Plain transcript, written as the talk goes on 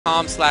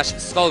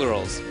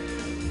Nerdjosh.com/Skullgirls.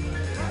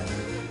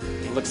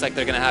 Looks like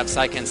they're going to have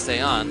PsyKen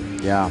stay on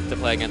to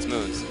play against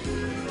Moons.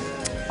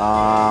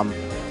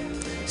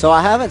 So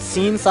I haven't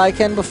seen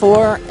PsyKen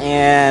before,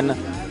 and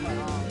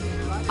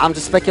I'm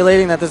just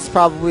speculating that this is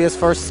probably his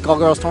first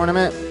Skullgirls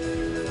tournament.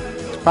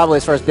 It's probably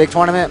his first big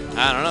tournament.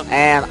 I don't know.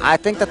 And I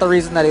think that the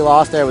reason that he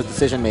lost there was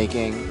decision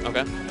making.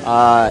 Okay.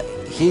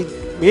 He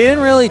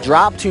didn't really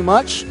drop too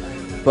much,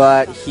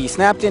 but he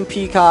snapped in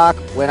Peacock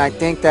when I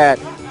think that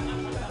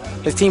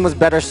his team was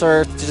better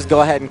served to just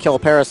go ahead and kill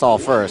Parasol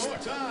first.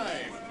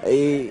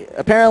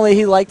 Apparently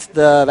he liked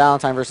the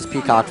Valentine versus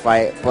Peacock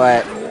fight,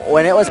 but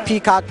when it was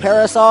Peacock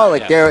Parasol,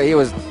 like he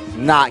was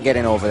not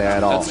getting over there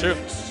at all. That's true.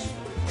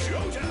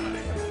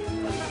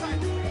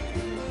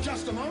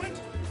 Just a moment.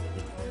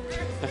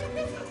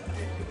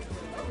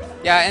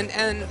 Yeah,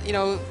 and you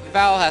know,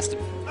 Val has to.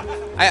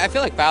 I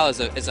feel like Val is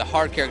a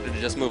hard character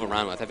to just move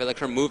around with. I feel like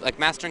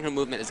mastering her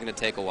movement is going to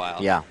take a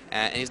while. Yeah.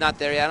 And he's not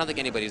there yet. I don't think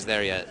anybody's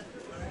there yet.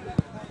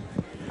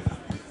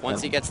 Once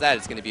he gets that,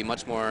 it's going to be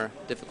much more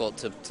difficult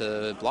to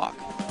block.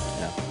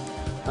 Yeah.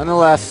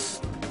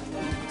 Nonetheless,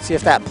 see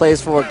if that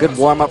plays for a good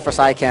warm-up for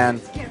PsyKen.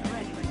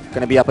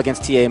 Going to be up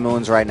against TA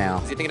Moons right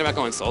now. Is he thinking about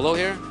going solo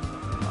here?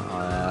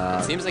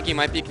 It seems like he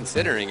might be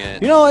considering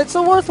it. You know, it's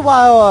a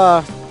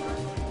worthwhile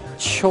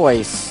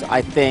choice,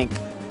 I think,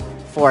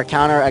 for a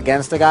counter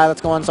against a guy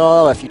that's going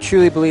solo. If you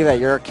truly believe that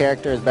your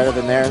character is better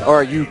than theirs,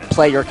 or you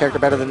play your character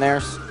better than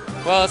theirs.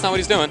 Well, that's not what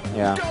he's doing.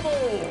 Yeah.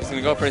 He's going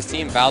to go for his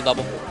team, Val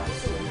double.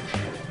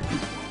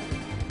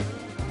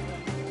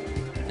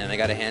 And they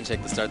got a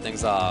handshake to start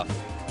things off.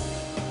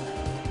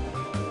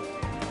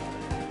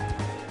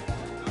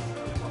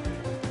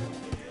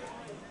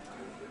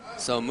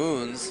 So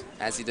Moons,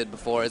 as he did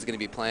before, is going to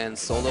be playing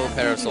solo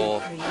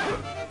Parasol.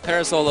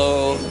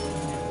 Parasolo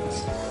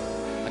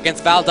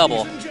against Val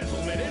double.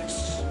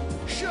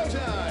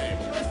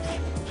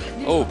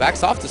 Oh,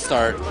 backs off to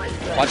start.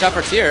 Watch out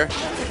for Tier.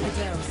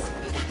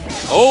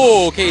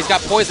 Oh, okay, he's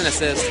got poison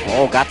assist.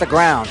 Oh, got the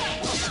ground.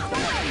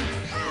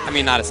 I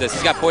mean, not assist.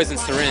 He's got poison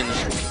syringe.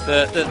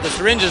 The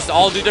syringes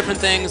all do different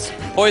things.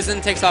 Poison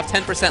takes off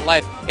 10%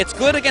 life. It's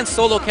good against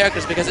solo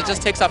characters because it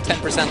just takes off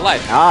 10%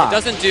 life. Ah. It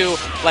doesn't do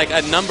like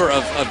a number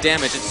of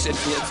damage.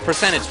 It's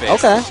percentage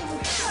based. Okay.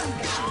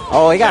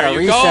 Oh, he got a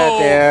reset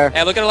there.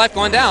 Hey, look at her life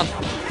going down.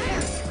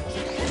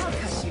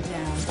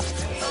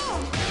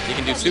 He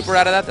can do super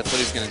out of that. That's what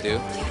he's going to do.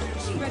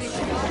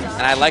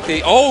 And I like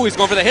the... Oh, he's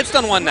going for the hit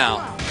stun one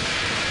now.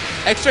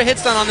 Extra hit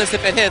stun on this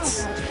if it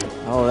hits.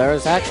 Oh,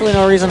 there's actually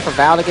no reason for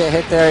Val to get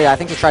hit there. Yeah, I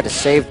think he tried to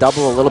save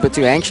double a little bit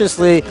too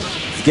anxiously.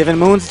 He's giving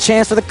Moons a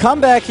chance for the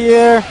comeback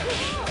here.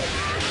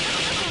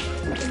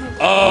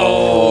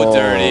 Oh,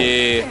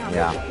 dirty.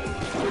 Yeah.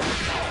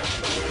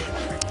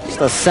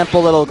 Just a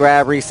simple little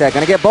grab reset.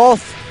 Gonna get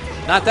both.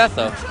 Not that,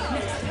 though.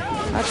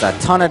 That's a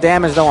ton of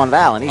damage, though, on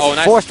Val, and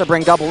he's forced to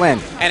bring double in.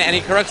 And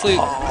he correctly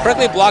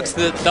blocks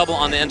the double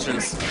on the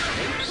entrance.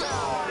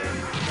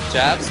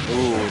 Jabs?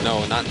 Ooh,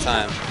 no, not in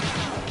time.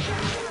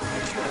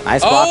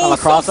 Nice block on the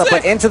cross-up,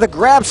 but into the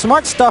grab.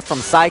 Smart stuff from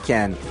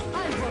PsyKen.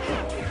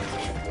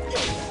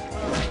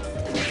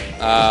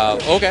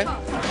 Okay.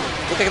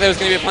 Looked like there was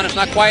going to be a punish.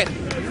 Not quite.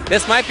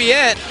 This might be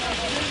it.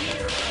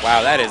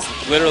 Wow, that is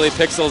literally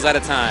pixels at a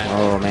time.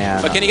 Oh,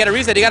 man. But can he get a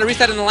reset? He got a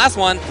reset in the last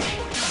one.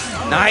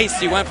 Nice.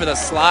 He went for the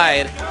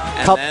slide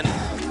and then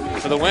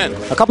for the win.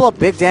 A couple of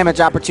big damage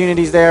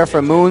opportunities there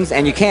for Moons,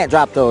 and you can't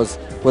drop those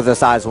with a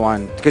size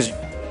 1 because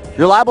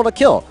you're liable to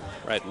kill.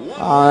 Right.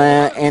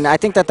 And I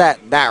think that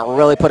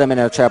really put him in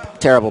a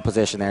terrible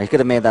position there. He could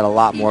have made that a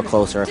lot more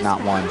closer, if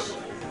not one.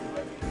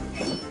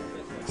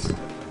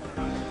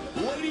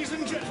 Ladies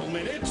and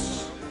gentlemen,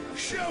 it's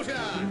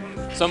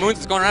showtime. So Moons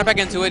is going right back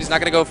into it. He's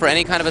not going to go for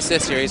any kind of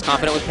assist here. He's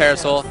confident with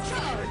Parasol.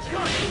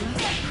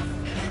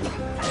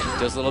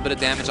 Does a little bit of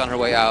damage on her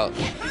way out.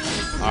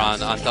 Or on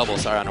double,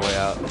 sorry, on her way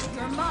out.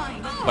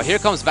 But here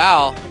comes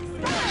Val.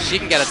 She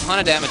can get a ton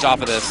of damage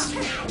off of this.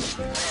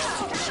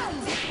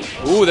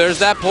 Ooh, there's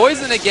that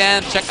poison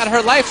again. Check out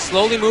her life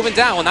slowly moving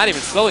down. Well, not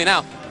even slowly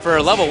now.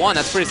 For level 1,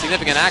 that's pretty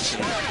significant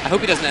action. I hope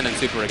he doesn't end in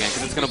super again,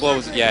 because it's going to blow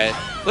his... Yeah,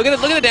 look at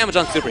the damage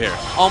on super here.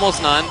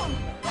 Almost none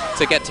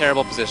to get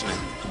terrible positioning.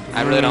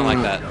 I really don't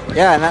like that.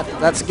 Yeah, and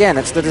that's again,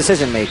 it's the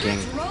decision making.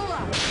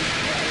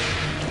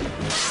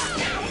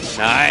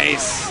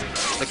 Nice.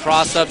 The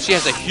cross up. She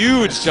has a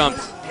huge jump.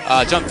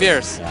 Jump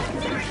fierce.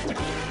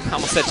 I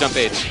almost said jump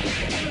H.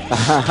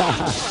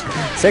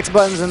 6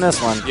 buttons in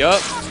this one.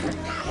 Yup.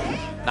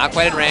 Not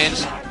quite in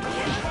range.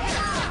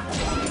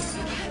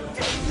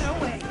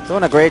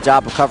 Doing a great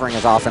job of covering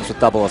his offense with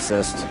double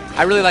assist.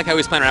 I really like how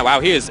he's playing around.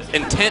 Wow, he is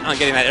intent on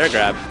getting that air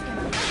grab.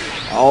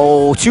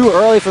 Oh, too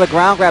early for the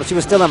ground grab. She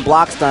was still in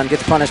block stun.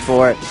 Gets punished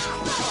for it.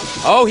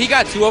 Oh, he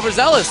got too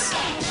overzealous.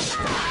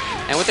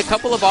 And with a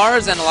couple of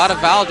bars and a lot of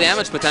Val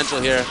damage potential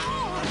here.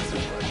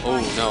 Oh,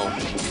 no.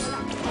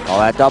 Oh,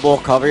 that double.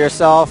 Cover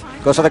yourself.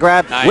 Goes for the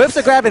grab. Nice. Whips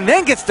the grab and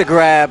then gets the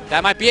grab.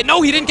 That might be it.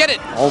 No, he didn't get it.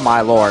 Oh,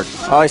 my Lord.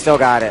 Oh, he still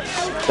got it.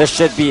 This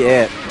should be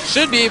it.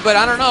 Should be, but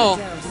I don't know.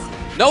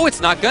 No, it's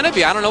not going to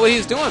be. I don't know what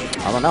he's doing.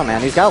 I don't know,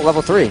 man. He's got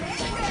level 3.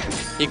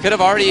 He could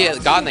have already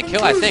gotten the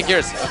kill, I think.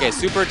 Here's, okay,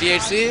 super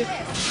DHC.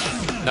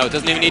 No, it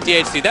doesn't even need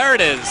DHC. There it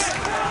is.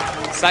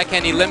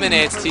 PsyKen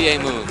eliminates TA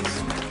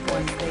moves.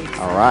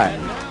 All right.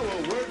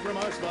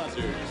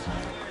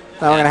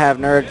 Now we're going to have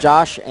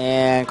Nerdjosh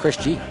and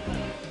ChrisG.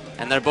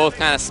 And they're both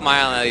kind of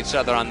smiling at each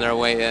other on their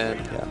way in.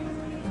 Yeah.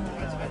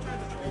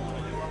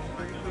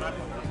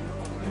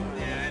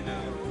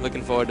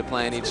 Looking forward to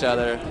playing each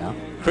other. Yeah.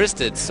 Chris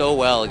did so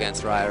well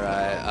against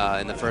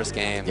Rai in the first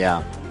game.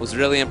 Yeah. Was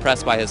really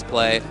impressed by his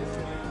play.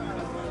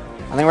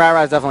 I think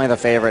Rai is definitely the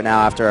favorite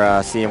now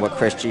after seeing what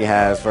ChrisG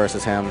has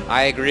versus him.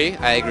 I agree,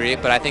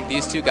 but I think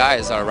these two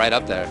guys are right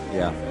up there.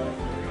 Yeah.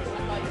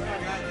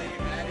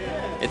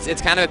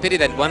 It's kind of a pity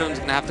that one of them's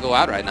going to have to go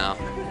out right now.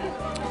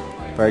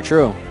 Very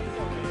true.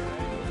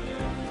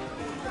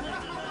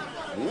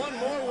 One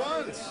more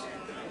once.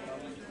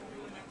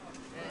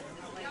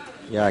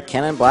 Yeah,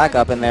 Ken and Black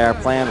up in there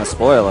playing the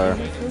spoiler.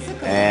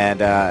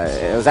 And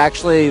it was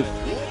actually...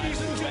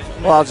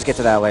 Well, I'll just get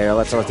to that later.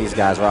 Let's let these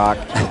guys rock.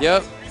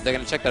 Yep. They're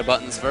going to check their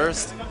buttons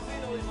first.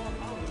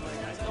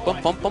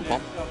 Bump, bump, bump,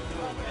 bump.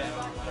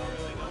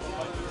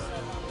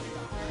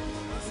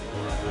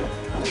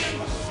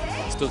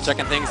 Still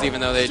checking things even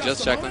though they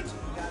just checked them.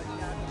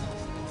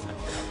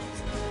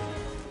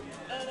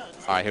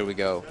 All right, here we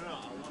go.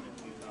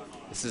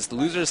 This is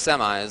losers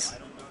semis.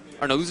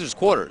 Or no, losers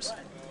quarters.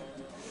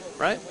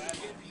 Right?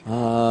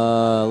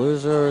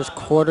 Losers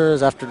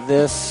quarters after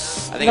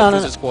this. I think it's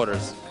losers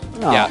quarters.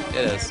 No. Yeah,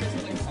 it is.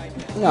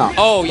 No.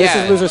 Oh, yeah. This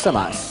is loser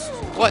semis.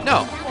 What?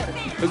 No.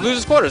 It's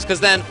losers quarters,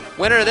 because then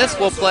winner of this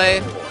will play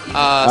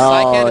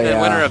PsyKen, and then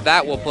yeah. winner of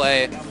that will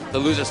play the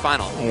losers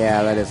final.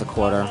 Yeah, that is a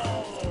quarter.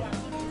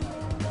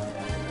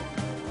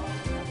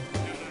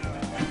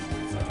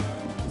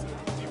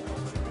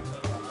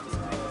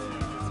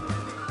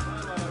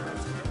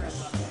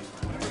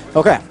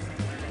 Okay.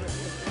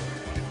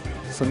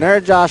 So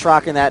Nerdjosh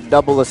rocking that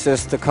double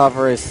assist to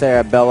cover as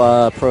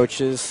Sarabella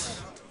approaches.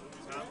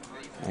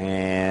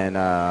 And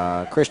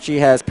ChrisG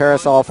has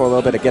Parasol for a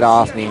little bit of get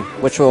off me,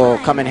 which will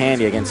come in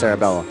handy against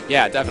Sarabella.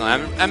 Yeah, definitely.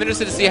 I'm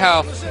interested to see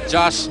how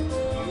Josh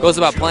goes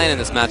about playing in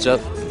this matchup.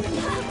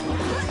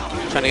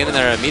 Trying to get in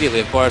there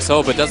immediately, of course.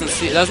 Oh, but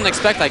doesn't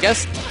expect, I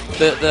guess,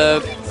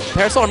 the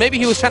Parasol, or maybe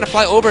he was trying to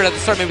fly over it at the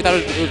start. Maybe thought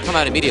it would come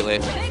out immediately.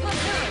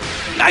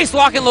 Nice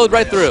lock and load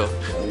right through.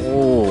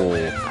 Ooh.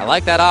 I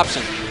like that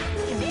option.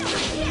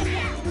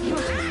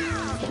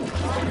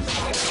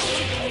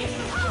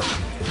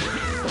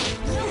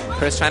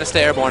 Chris trying to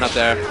stay airborne up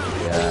there.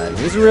 Yeah,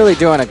 he's really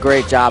doing a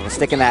great job of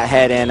sticking that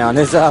head in on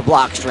his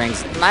block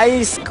strings.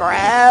 Nice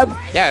grab.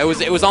 Yeah,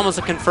 it was almost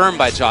a confirmed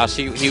by Josh.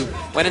 He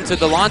went into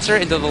the launcher,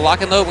 into the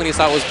lock and load when he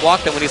saw it was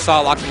blocked, and when he saw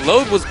lock and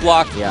load was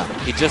blocked, yeah,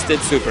 he just did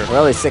super.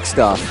 Really sick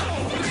stuff.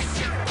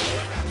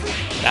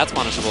 That's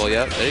punishable,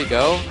 yep. There you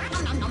go.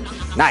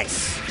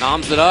 Nice.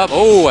 Noms it up.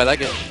 Oh, I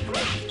like it.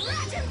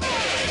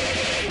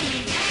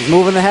 He's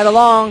moving the head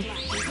along.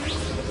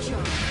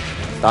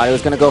 Thought he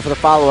was going to go for the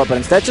follow-up, but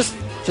instead just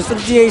for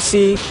the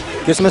DAC.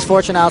 Gives some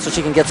misfortune out so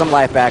she can get some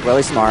life back.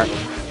 Really smart.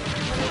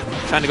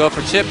 Trying to go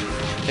for chip.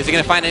 Is he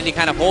going to find any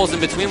kind of holes in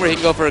between where he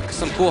can go for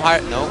some cool high?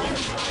 No.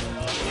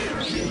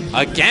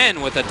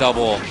 Again with a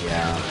double.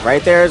 Yeah.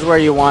 Right there is where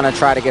you want to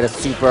try to get a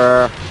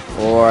super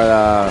or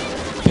a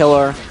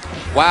pillar.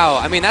 Wow.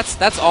 I mean,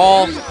 that's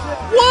all.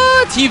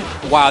 What?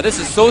 Wow, this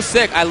is so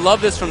sick. I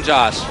love this from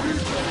Josh.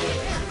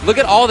 Look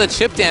at all the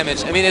chip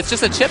damage. I mean, it's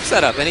just a chip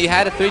setup, and he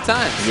had it 3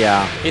 times.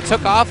 Yeah. He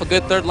took off a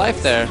good third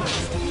life there.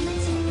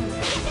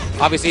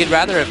 Obviously, he'd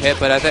rather have hit,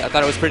 but I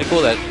thought it was pretty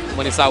cool that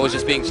when he saw it was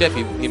just being chip,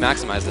 he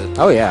maximized it.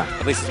 Oh, yeah.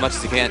 At least as much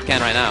as he can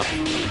right now.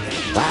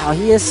 Wow,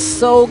 he is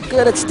so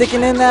good at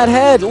sticking in that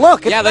head.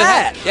 Look at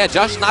that. Yeah,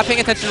 Josh is not paying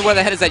attention to where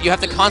the head is at. You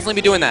have to constantly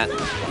be doing that.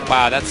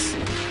 Wow, that's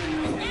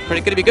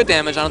pretty going to be good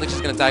damage. I don't think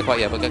she's going to die quite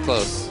yet, but get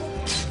close.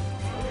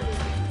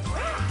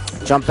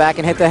 Jump back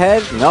and hit the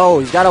head? No,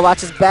 he's got to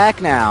watch his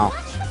back now.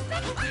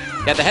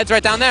 Yeah, the head's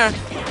right down there.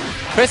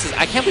 Chris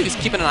I can't believe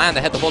he's keeping an eye on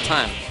the head the whole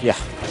time. Yeah.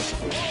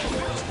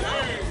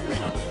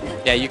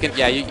 Yeah, you can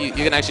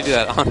actually do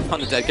that on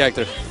the dead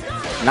character.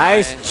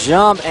 Nice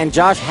jump, and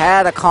Josh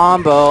had a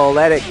combo.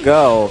 Let it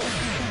go.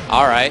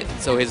 All right,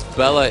 so his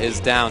Bella is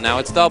down. Now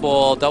it's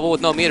double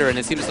with no meter, and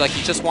it seems like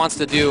he just wants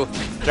to do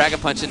Dragon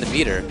Punch into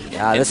meter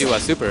into a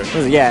super.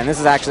 Yeah, and this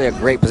is actually a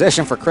great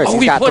position for Chris. Oh,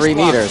 He's got 3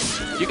 block. meters.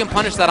 You can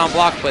punish that on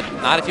block, but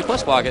not if you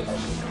push block it.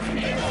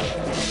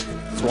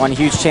 It's one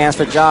huge chance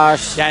for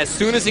Josh. Yeah, as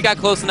soon as he got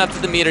close enough to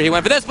the meter, he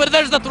went for this, but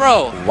there's the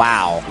throw.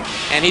 Wow.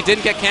 And he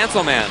didn't get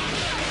cancel, man.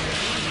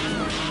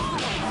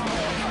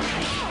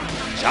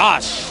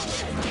 Josh.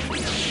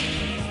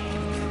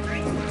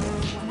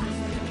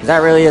 Is that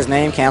really his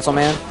name, Cancel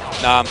Man?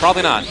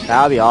 Probably not.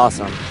 That would be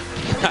awesome.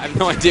 I have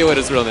no idea what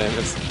his real name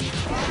is.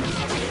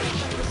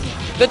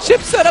 The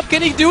chip setup,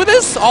 can he do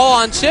this? All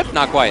on chip?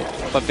 Not quite,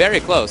 but very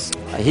close.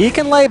 He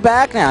can lay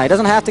back now. He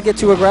doesn't have to get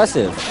too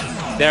aggressive.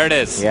 There it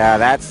is. Yeah,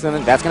 that's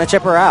gonna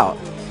chip her out.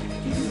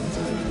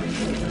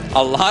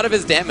 A lot of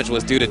his damage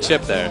was due to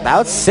chip there. That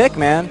was sick,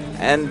 man.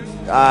 And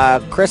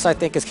Chris, I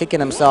think, is kicking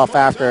himself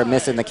after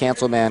missing the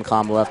Cancel Man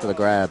combo after the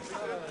grab.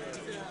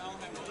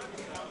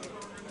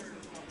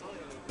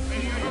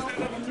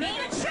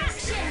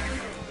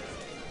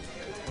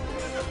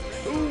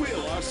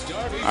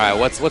 All right,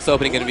 what's the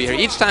opening going to be here?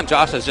 Each time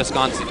Josh has just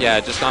gone for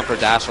a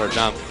dash or a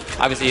jump.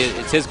 Obviously,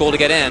 it's his goal to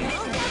get in.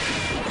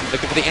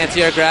 Looking for the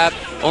anti-air grab.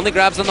 Only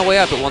grabs on the way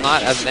up. It will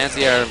not as an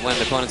anti-air when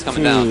the opponent's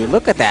coming down.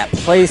 Look at that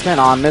placement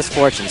on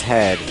Misfortune's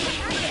head.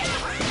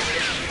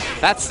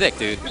 That's sick,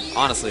 dude.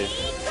 Honestly.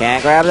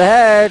 Can't grab the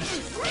head.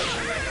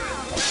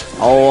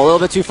 Oh, a little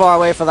bit too far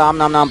away for the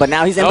om-nom-nom, but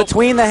now he's in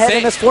between the head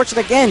and Misfortune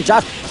again.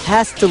 Josh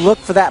has to look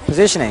for that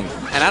positioning.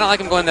 And I don't like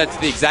him going to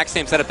the exact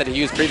same setup that he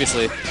used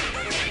previously.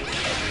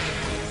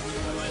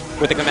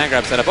 With the command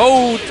grab setup.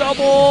 Oh,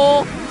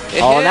 double!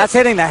 And that's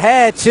hitting the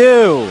head,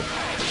 too.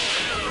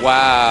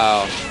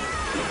 Wow.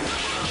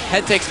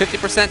 Head takes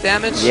 50%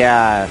 damage?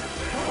 Yeah.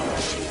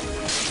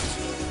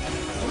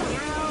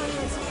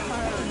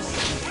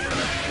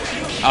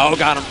 Oh,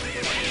 got him.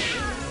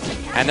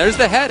 And there's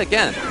the head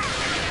again.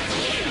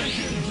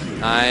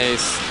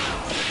 Nice.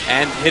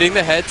 And hitting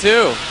the head,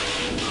 too.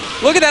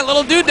 Look at that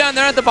little dude down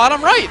there at the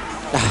bottom right.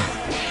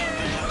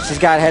 She's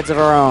got heads of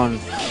her own.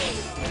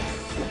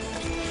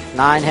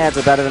 9 heads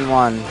are better than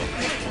 1.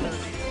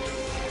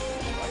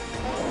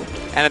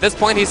 And at this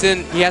point, he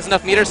has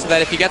enough meters so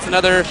that if he gets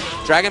another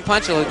Dragon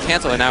Punch, he'll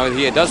cancel it. Now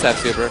he does have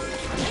super.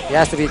 He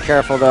has to be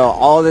careful, though.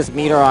 All this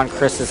meter on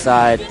Chris's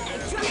side.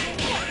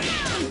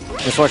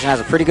 Misfortune has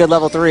a pretty good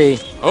level 3.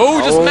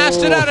 Oh, just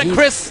mashed it out, and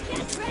Chris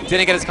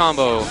didn't get his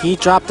combo. He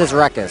dropped his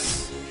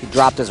Ruckus.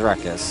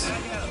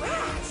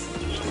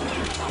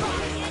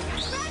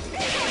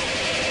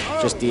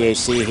 Just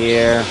DHC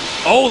here.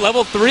 Oh,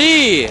 level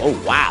 3. Oh,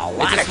 wow. A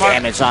lot of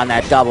damage on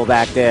that double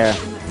back there.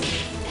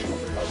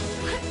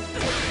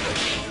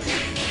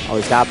 Oh,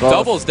 he's got both.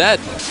 Double's dead.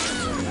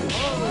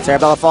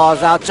 Cerebella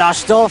falls out. Josh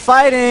still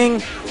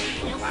fighting.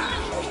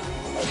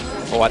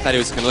 Oh, I thought he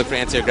was going to look for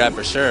anti-air grab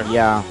for sure.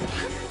 Yeah.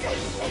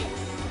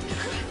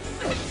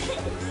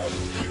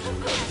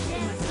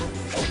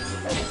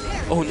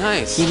 Oh,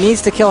 nice. He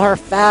needs to kill her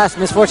fast.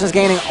 Misfortune's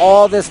gaining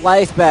all this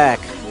life back.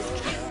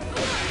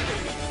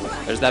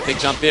 There's that big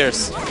jump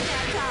Fierce.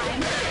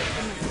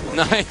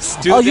 Nice.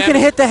 Oh, you can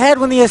hit the head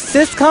when the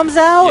assist comes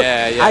out?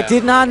 Yeah. I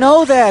did not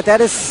know that. That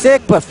is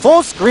sick, but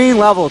full screen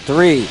level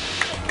 3.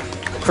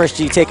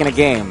 ChrisG taking a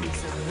game.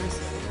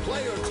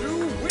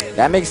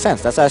 That makes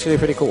sense. That's actually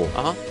pretty cool.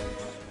 Uh-huh.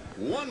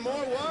 1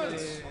 more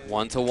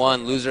once.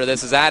 1-1. Loser,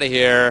 this is out of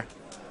here.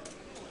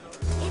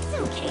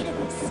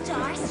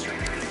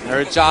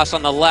 Nerdjosh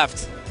on the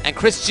left and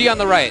ChrisG on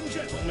the right.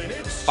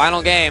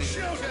 Final game.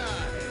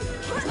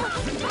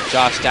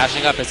 Josh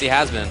dashing up as he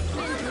has been.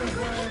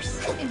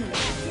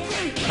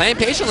 Playing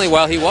patiently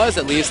well, he was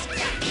at least.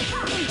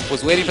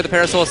 Was waiting for the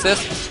Parasol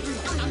assist.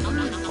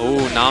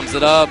 Oh, noms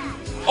it up.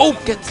 Oh,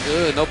 gets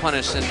good, no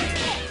punish.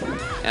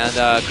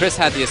 And Chris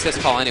had the assist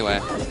call anyway.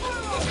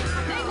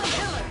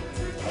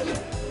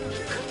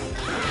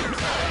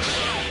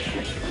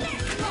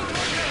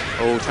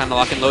 Oh, trying to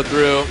lock and load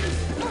through.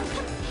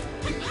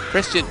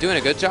 Christian doing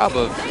a good job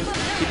of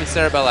keeping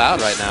Cerebella out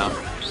right now.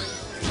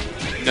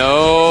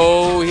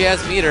 No, he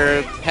has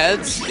meter.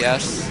 Heads,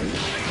 yes.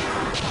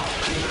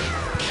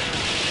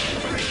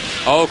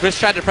 Oh, Chris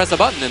tried to press a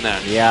button in there.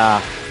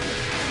 Yeah.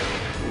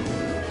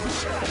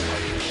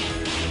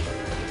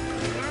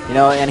 You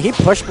know, and he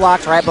push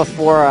blocked right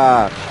before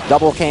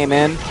double came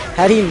in.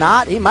 Had he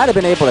not, he might have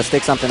been able to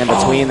stick something in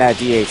between that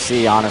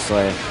DHC,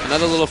 honestly.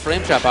 Another little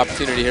frame trap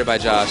opportunity here by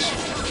Josh.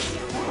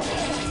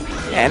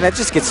 Yeah, and that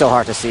just gets so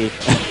hard to see.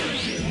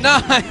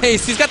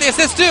 Nice! He's got the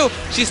assist too!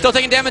 She's still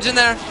taking damage in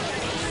there.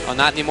 Oh,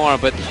 not anymore,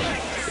 but...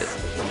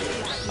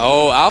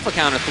 Oh, alpha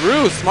counter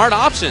through. Smart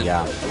option.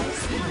 Yeah.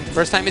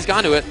 First time he's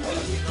gone to it.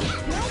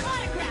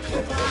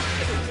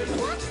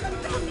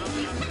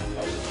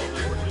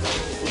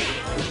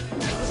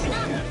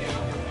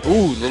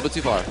 Ooh, a little bit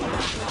too far.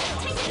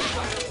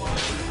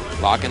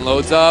 Lock and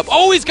loads up.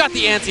 Oh, he's got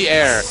the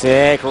anti-air.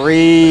 Sick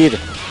read.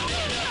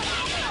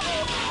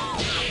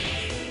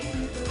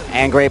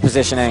 And great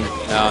positioning.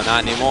 No,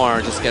 not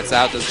anymore. Just gets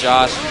out, does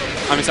Josh.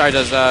 I mean, sorry,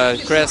 does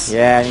Chris.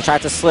 Yeah, and he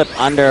tried to slip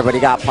under, but he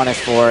got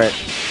punished for it.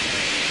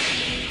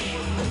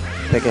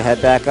 Pick a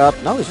head back up.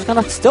 No, he's just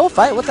going to still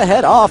fight with the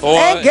head off. Oh,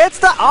 and gets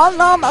the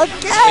on-nom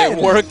again.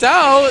 It worked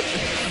out.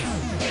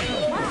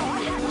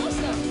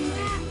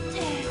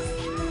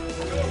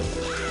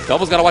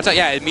 Double's got to watch out.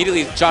 Yeah,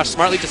 immediately Josh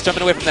smartly just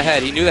jumping away from the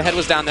head. He knew the head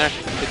was down there.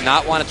 Did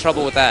not want to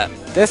trouble with that.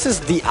 This is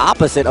the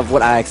opposite of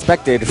what I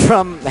expected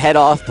from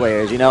head-off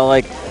players. You know,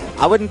 like,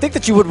 I wouldn't think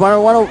that you would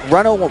want to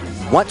run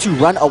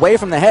away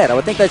from the head. I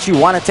would think that you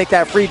want to take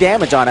that free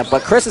damage on it,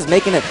 but Chris is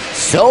making it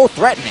so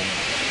threatening.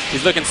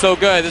 He's looking so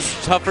good. This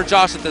is tough for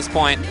Josh at this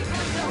point.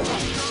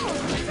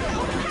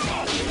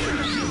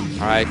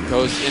 All right,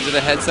 goes into the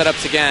head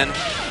setups again.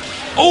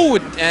 Oh,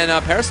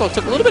 and Parasol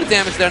took a little bit of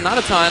damage there, not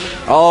a ton.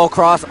 Oh,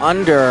 cross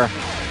under.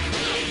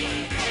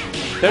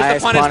 There's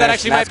nice the punish. That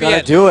actually might be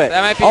it. Do it.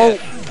 That might be it.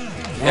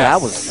 Yeah,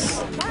 yes.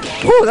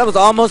 That was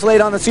almost late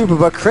on the super,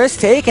 but Chris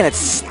taking it,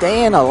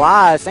 staying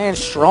alive, staying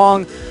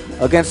strong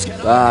against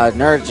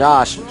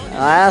Nerdjosh.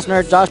 I asked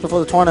Nerdjosh before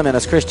the tournament,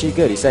 is ChrisG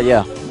good? He said,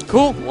 yeah.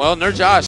 Cool. Well, Nerdjosh.